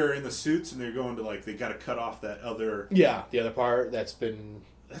stuff where they're in the suits and they're going to like they got to cut off that other. yeah, the other part that's been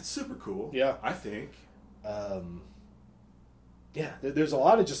That's super cool. Yeah. I think. yeah. There's a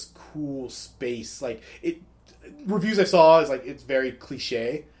lot of just cool space. Like it reviews I saw is like it's very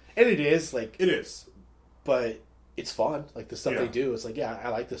cliche, and it is like It is. but it's fun. Like the stuff Yeah. they do, it's like yeah, I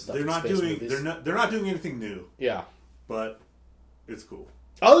like this stuff. They're in not space doing. movies. They're not doing anything new, Yeah. but it's cool.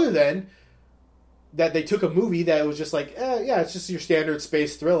 Other than that, they took a movie that was just like, yeah, it's just your standard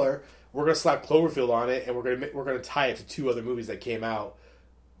space thriller. We're gonna slap Cloverfield on it, and we're gonna tie it to two other movies that came out.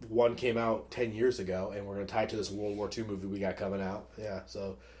 One came out 10 years ago, and we're gonna tie it to this World War II movie we got coming out. Yeah,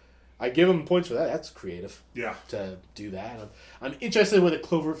 so I give them points for that. That's creative Yeah, to do that. I'm interested in where the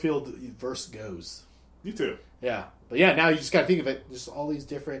Cloverfield verse goes. me too. Yeah, but yeah, now you just got to think of it. Just all these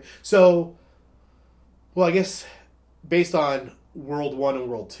different. So, well, I guess based on World 1 and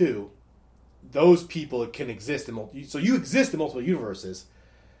World 2, those people can exist in multiple. So you exist in multiple universes,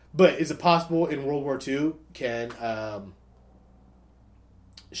 but is it possible in World War 2 can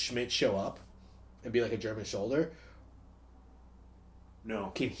Schmidt show up and be like a German soldier?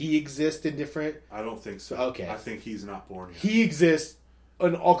 No, Can he exist in different? I don't think so. Okay. I think he's not born yet. He exists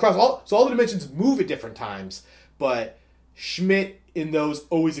across all. So all the dimensions move at different times, but Schmidt in those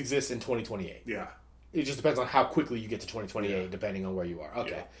always exists in 2028. Yeah. It just depends on how quickly you get to 2028, Yeah. depending on where you are.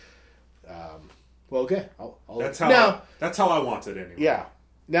 Okay. Well, okay. I'll That's how. now. That's how I want it anyway. Yeah.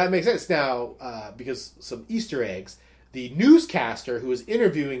 Now it makes sense now because some Easter eggs. The newscaster who is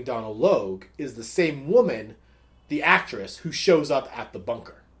interviewing Donald Logue is the same woman, the actress, who shows up at the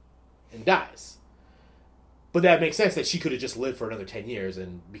bunker and dies. But that makes sense that she could have just lived for another 10 years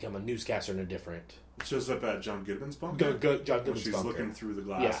and become a newscaster in a different... It shows up at John Goodman's bunker. John When Goodman's she's bunker. looking through the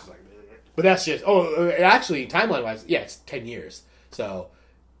glass. Yeah. It's like, But that's just... actually, timeline-wise, yeah, it's 10 years. So,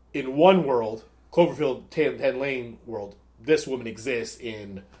 in one world, Cloverfield 10 Lane world, this woman exists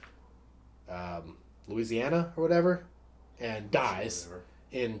in Louisiana or whatever, and dies whatever.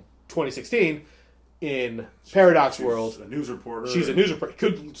 in 2016. In Paradox She's world, a news reporter. she's a news reporter.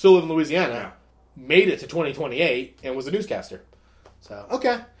 Could still live in Louisiana. Yeah. Made it to 2028 and was a newscaster. So,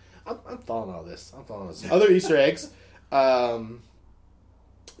 okay. I'm following all this. I'm following this. Other Easter eggs.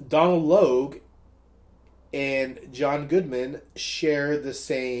 Donald Logue and John Goodman share the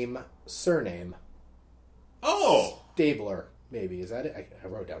same surname. Oh, Stabler, maybe. Is that it? I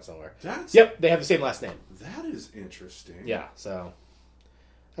wrote it down somewhere. that's Yep, they have the same last name. That is interesting. Yeah, so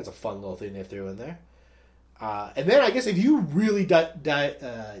that's a fun little thing they threw in there. And then I guess if you really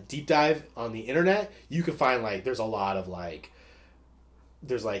deep dive on the internet, you can find like there's a lot of like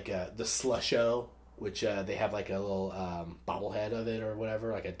there's like the Slusho, which they have like a little bobblehead of it or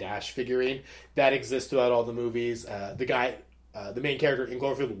whatever, like a Dash figurine that exists throughout all the movies. The guy, the main character in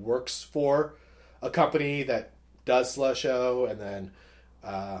Cloverfield, works for a company that does Slusho, and then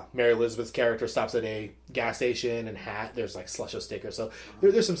Mary Elizabeth's character stops at a gas station and there's like Slusho stickers. So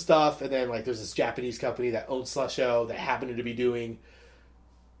there's some stuff, and then like there's this Japanese company that owns Slusho that happened to be doing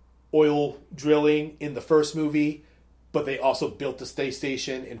oil drilling in the first movie, but they also built the space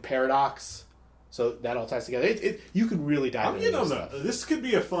station in Paradox. So that all ties together. You can really dive I'm into getting on this the. stuff. This could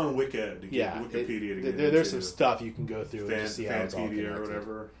be a fun Wikipedia to Yeah, Wikipedia to get there's some into. stuff you can go through and just see how it's all Fanpedia connected. or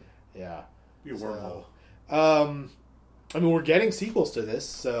whatever. Yeah. Be a wormhole. I mean, we're getting sequels to this,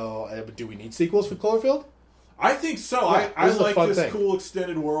 so do we need sequels for Cloverfield? I think so. Yeah, I this is a like fun this thing. cool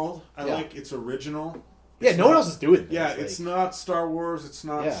extended world. I Yeah. like it's original. Yeah, It's no one not- else is doing this. Yeah, Like, it's not Star Wars. It's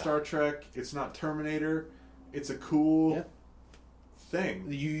not Yeah. Star Trek. It's not Terminator. It's a cool Yeah. thing.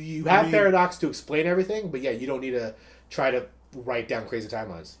 You have mean- Paradox to explain everything, but yeah, you don't need to try to write down crazy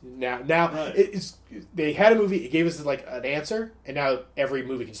timelines. Now Right. it's they had a movie, it gave us like an answer, and now every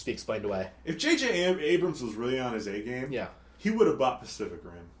movie can just be explained away. If J.J. Abrams was really on his A game, Yeah. he would have bought Pacific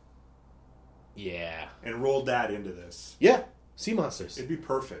Rim Yeah. and rolled that into this. Yeah. Sea monsters. It'd be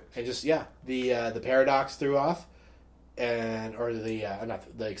perfect. And just the Paradox threw off, and or the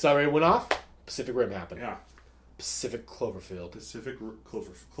not the Accelerator went off. Pacific Rim happened. Yeah. Pacific Cloverfield.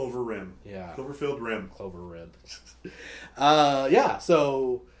 Clover Rim. Yeah. Cloverfield Rim. Clover Rib. Yeah,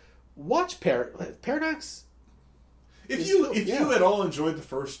 so watch Paradox. If you at all enjoyed the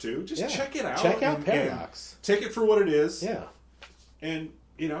first two, just check it out. Check out Paradox. And take it for what it is. Yeah. And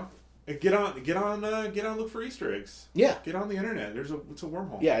get on look for Easter eggs. Yeah. Get on the internet. It's a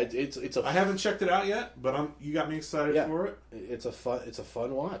wormhole. Yeah, it's a I haven't checked it out yet, but you got me excited for it. It's a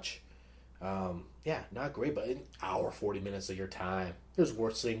fun watch. Not great, but an hour 40 minutes of your time. There's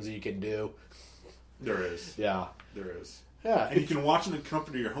worse things that you can do. There is. Yeah. There is. Yeah. And you can watch it in the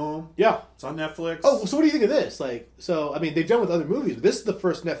comfit of your home. Yeah. It's on Netflix. Oh, so what do you think of this? They've done with other movies, but this is the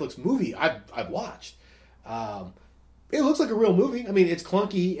first Netflix movie I've watched. It looks like a real movie. I mean, it's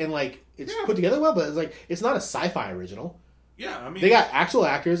clunky and it's put together well, but it's not a sci-fi original. Yeah, I mean, they got actual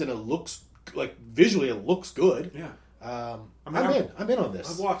actors and it looks visually it looks good. Yeah. I'm in on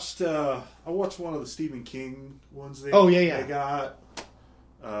this. I watched one of the Stephen King ones. They got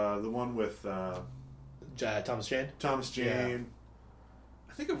the one with Thomas Jane. Thomas Jane. Yeah.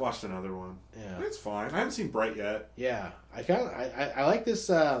 I think I've watched another one. Yeah, it's fine. I haven't seen Bright yet. Yeah, I like this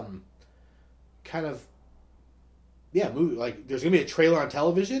kind of movie. There's gonna be a trailer on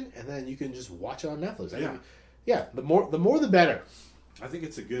television, and then you can just watch it on Netflix. The more the better. I think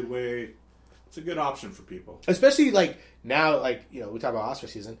it's a good way. It's a good option for people, especially now. We talk about Oscar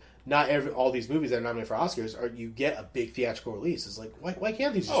season. Not all these movies that are nominated for Oscars you get a big theatrical release. It's why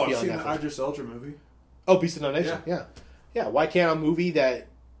can't these just be on Netflix? I've seen the Idris Elba movie. Oh, Beast of No Nation. Yeah. Why can't a movie that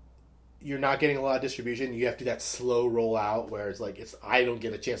you're not getting a lot of distribution, you have to do that slow rollout where it's I don't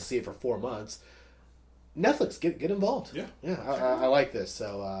get a chance to see it for 4 months. Netflix, get involved. Yeah. I like this,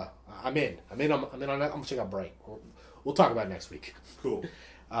 so I'm in. I'm in on that. I'm gonna check out Bright. We'll talk about it next week. Cool.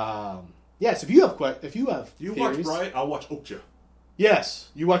 So if you have you theories, watch Bright, I'll watch Okja. Yes,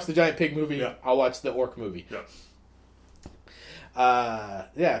 you watch the giant pig movie. Yeah. I'll watch the orc movie. Yeah.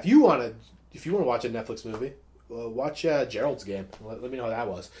 If you want to watch a Netflix movie, watch Gerald's Game. Let me know how that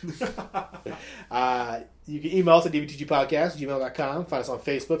was. You can email us at dbtgpodcast@gmail.com. Find us on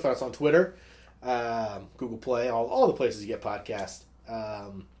Facebook. Find us on Twitter, Google Play, all the places you get podcasts.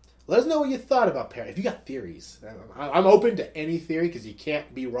 Let us know what you thought about Paradox. If you got theories, I'm open to any theory because you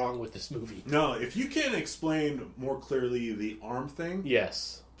can't be wrong with this movie. No, if you can explain more clearly the arm thing,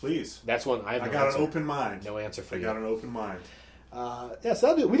 yes, please. That's one I got an open mind. No answer for you. I got an open mind. So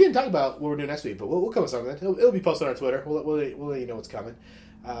that'll do. We didn't talk about what we're doing next week, but we'll come with something. It'll be posted on our Twitter. We'll let you know what's coming.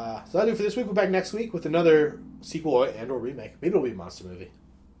 So that'll do for this week. We're back next week with another sequel and or remake. Maybe it'll be a monster movie.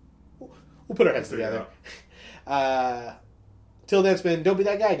 We'll put our heads together. Till then, it's been Don't Be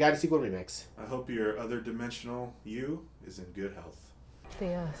That Guy, Guide to Sequel Remakes. I hope your other dimensional you is in good health.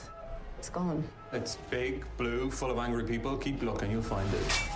 The Earth. It's gone. It's big, blue, full of angry people. Keep looking, you'll find it.